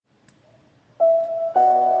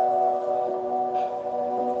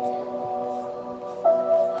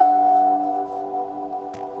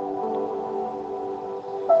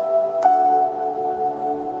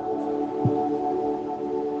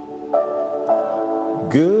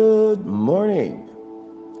Good morning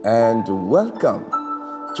and welcome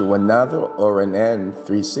to another ordained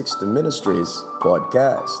 360 Ministries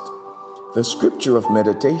podcast. The scripture of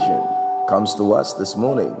meditation comes to us this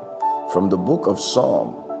morning from the book of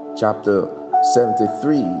Psalm, chapter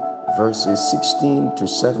 73, verses 16 to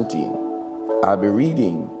 17. I'll be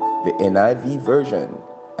reading the NIV version,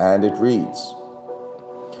 and it reads,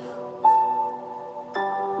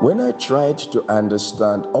 "When I tried to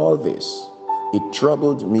understand all this, it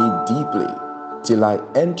troubled me deeply till I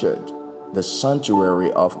entered the sanctuary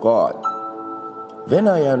of God. Then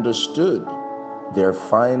I understood their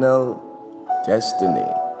final destiny."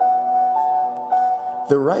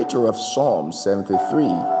 The writer of Psalm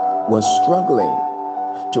 73 was struggling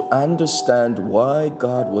to understand why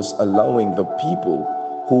God was allowing the people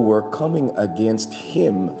who were coming against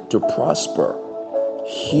him to prosper.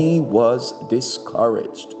 He was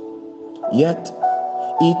discouraged. Yet,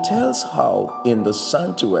 he tells how in the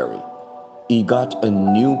sanctuary he got a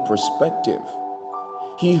new perspective.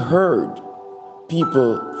 He heard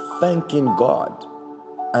people thanking God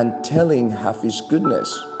and telling of his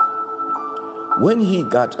goodness. When he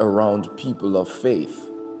got around people of faith,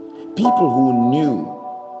 people who knew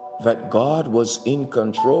that God was in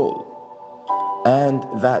control and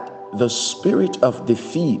that the spirit of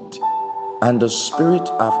defeat and the spirit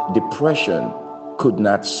of depression could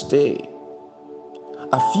not stay.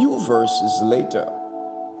 A few verses later,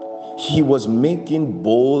 he was making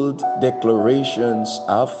bold declarations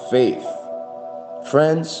of faith.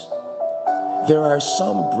 Friends, there are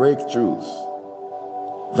some breakthroughs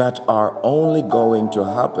that are only going to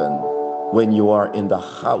happen when you are in the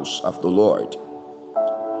house of the Lord.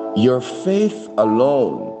 Your faith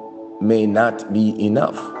alone may not be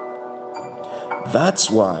enough.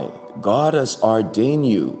 That's why God has ordained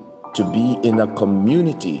you to be in a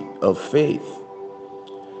community of faith,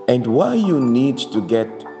 and why you need to get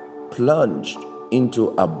plunged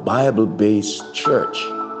into a Bible-based church.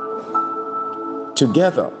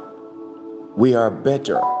 Together, we are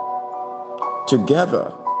better.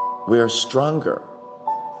 Together, we are stronger.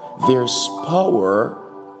 There's power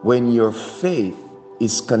when your faith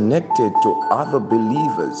is connected to other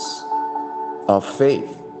believers of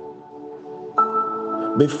faith.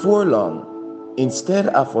 Before long, instead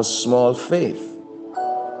of a small faith,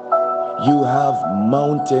 you have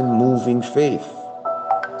mountain-moving faith.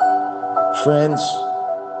 Friends,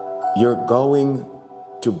 you're going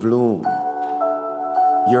to bloom.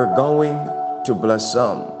 You're going to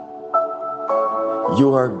blossom.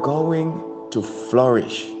 You are going to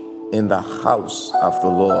flourish in the house of the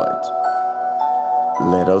Lord.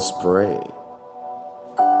 Let us pray.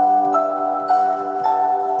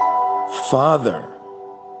 Father,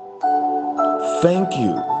 thank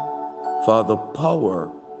you for the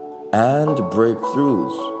power and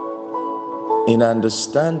breakthroughs in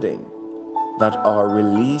understanding that are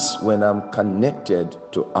released when I'm connected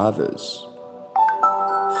to others.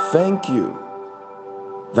 Thank you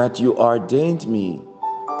that you ordained me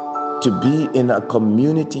to be in a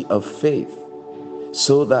community of faith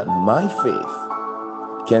so that my faith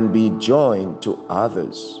can be joined to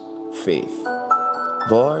others' faith.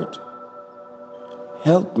 Lord,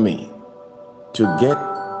 help me to get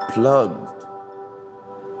plugged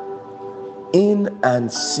in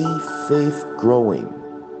and see faith growing,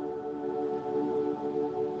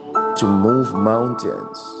 to move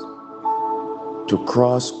mountains, to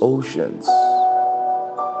cross oceans,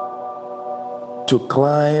 to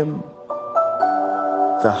climb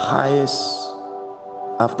the highest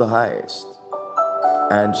of the highest,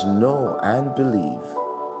 and know and believe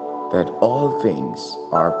that all things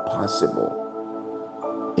are possible.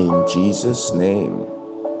 In Jesus' name,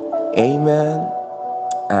 amen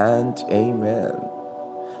and amen.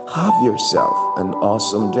 Have yourself an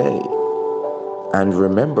awesome day. And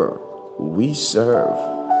remember, we serve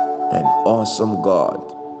an awesome God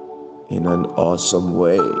in an awesome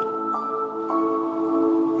way.